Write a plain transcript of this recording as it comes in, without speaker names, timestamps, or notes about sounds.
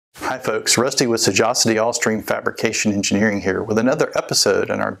Hi folks, Rusty with Sagacity All-Stream Fabrication Engineering here with another episode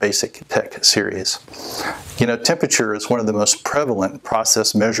in our Basic Tech series. You know, temperature is one of the most prevalent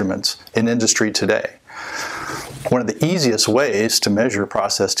process measurements in industry today. One of the easiest ways to measure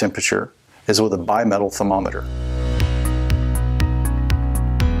process temperature is with a bimetal thermometer.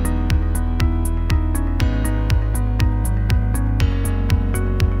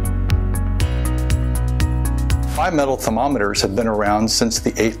 Bi-metal thermometers have been around since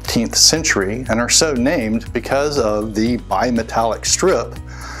the 18th century and are so named because of the bimetallic strip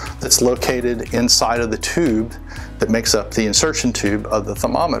that's located inside of the tube that makes up the insertion tube of the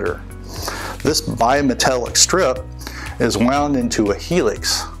thermometer. This bimetallic strip is wound into a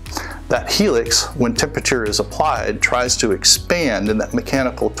helix. That helix, when temperature is applied, tries to expand, and that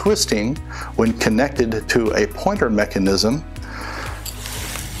mechanical twisting, when connected to a pointer mechanism,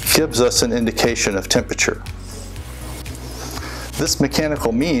 gives us an indication of temperature. This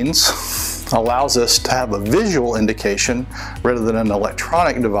mechanical means allows us to have a visual indication rather than an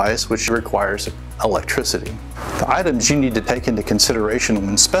electronic device which requires electricity. The items you need to take into consideration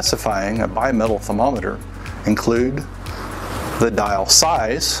when specifying a bimetal thermometer include the dial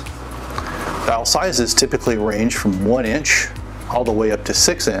size. Dial sizes typically range from 1 inch all the way up to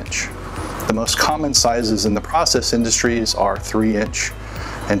 6 inch. The most common sizes in the process industries are 3 inch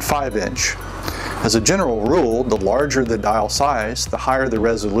and 5 inch. As a general rule, the larger the dial size, the higher the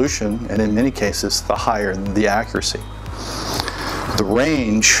resolution, and in many cases, the higher the accuracy. The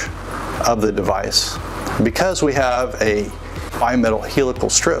range of the device. Because we have a bimetal helical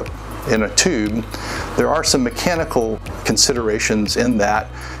strip in a tube, there are some mechanical considerations in that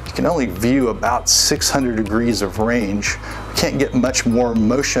you can only view about 600 degrees of range. You can't get much more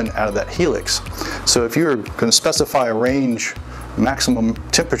motion out of that helix. So if you're going to specify a range maximum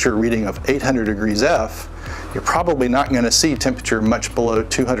temperature reading of 800 degrees F, you're probably not going to see temperature much below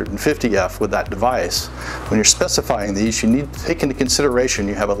 250 F with that device. When you're specifying these, you need to take into consideration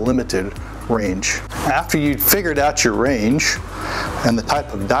you have a limited range. After you've figured out your range and the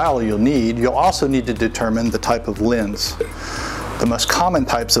type of dial you'll need, you'll also need to determine the type of lens. The most common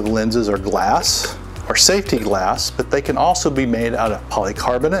types of lenses are glass or safety glass, but they can also be made out of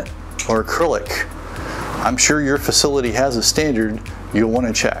polycarbonate or acrylic. I'm sure your facility has a standard you'll want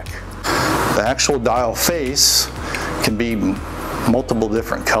to check. The actual dial face can be multiple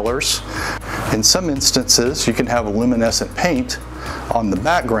different colors. In some instances, you can have luminescent paint on the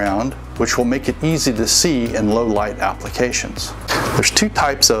background, which will make it easy to see in low light applications. There's two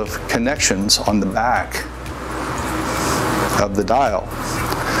types of connections on the back of the dial.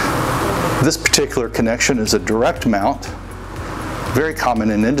 This particular connection is a direct mount, very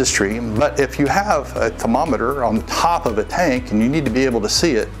common in industry, but if you have a thermometer on the top of a tank and you need to be able to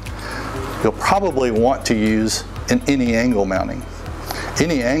see it, you'll probably want to use an any angle mounting.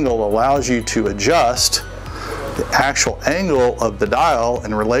 Any angle allows you to adjust the actual angle of the dial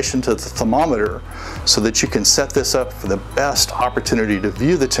in relation to the thermometer so that you can set this up for the best opportunity to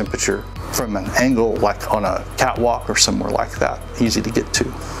view the temperature from an angle like on a catwalk or somewhere like that, easy to get to.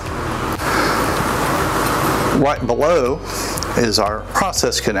 Right below is our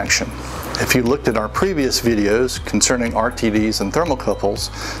process connection. If you looked at our previous videos concerning RTDs and thermocouples,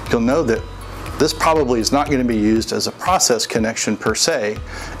 you'll know that this probably is not going to be used as a process connection per se,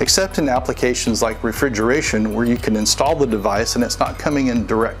 except in applications like refrigeration where you can install the device and it's not coming in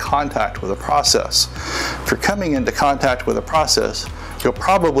direct contact with a process. If you're coming into contact with a process, you'll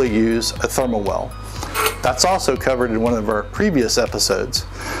probably use a thermal well. That's also covered in one of our previous episodes.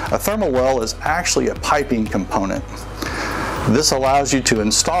 A thermal well is actually a piping component. This allows you to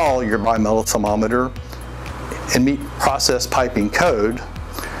install your bimetal thermometer and meet process piping code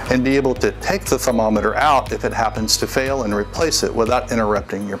and be able to take the thermometer out if it happens to fail and replace it without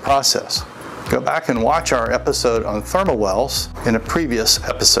interrupting your process. Go back and watch our episode on thermal wells in a previous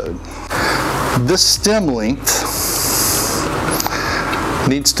episode. This stem length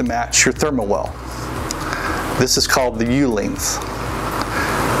needs to match your thermal well. This is called the U-length.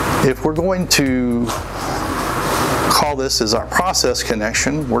 If we're going to call this as our process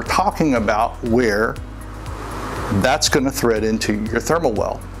connection, we're talking about where that's going to thread into your thermal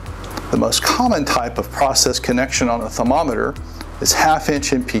well. The most common type of process connection on a thermometer is 1/2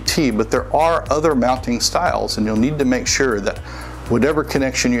 inch MPT, but there are other mounting styles, and you'll need to make sure that whatever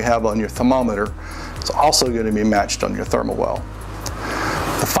connection you have on your thermometer is also going to be matched on your thermal well.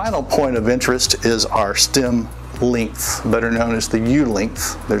 The final point of interest is our stem length, better known as the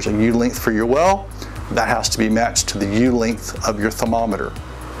U-length. There's a U-length for your well. That has to be matched to the U-length of your thermometer.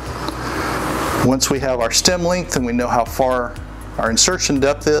 Once we have our stem length and we know how far our insertion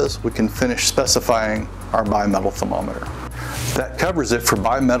depth is, we can finish specifying our bimetal thermometer. That covers it for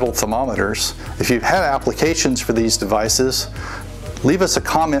Bi-Metal thermometers. If you've had applications for these devices, leave us a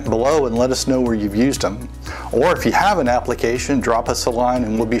comment below and let us know where you've used them. Or if you have an application, drop us a line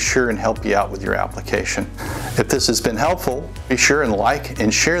and we'll be sure and help you out with your application. If this has been helpful, be sure and like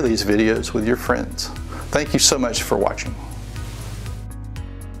and share these videos with your friends. Thank you so much for watching.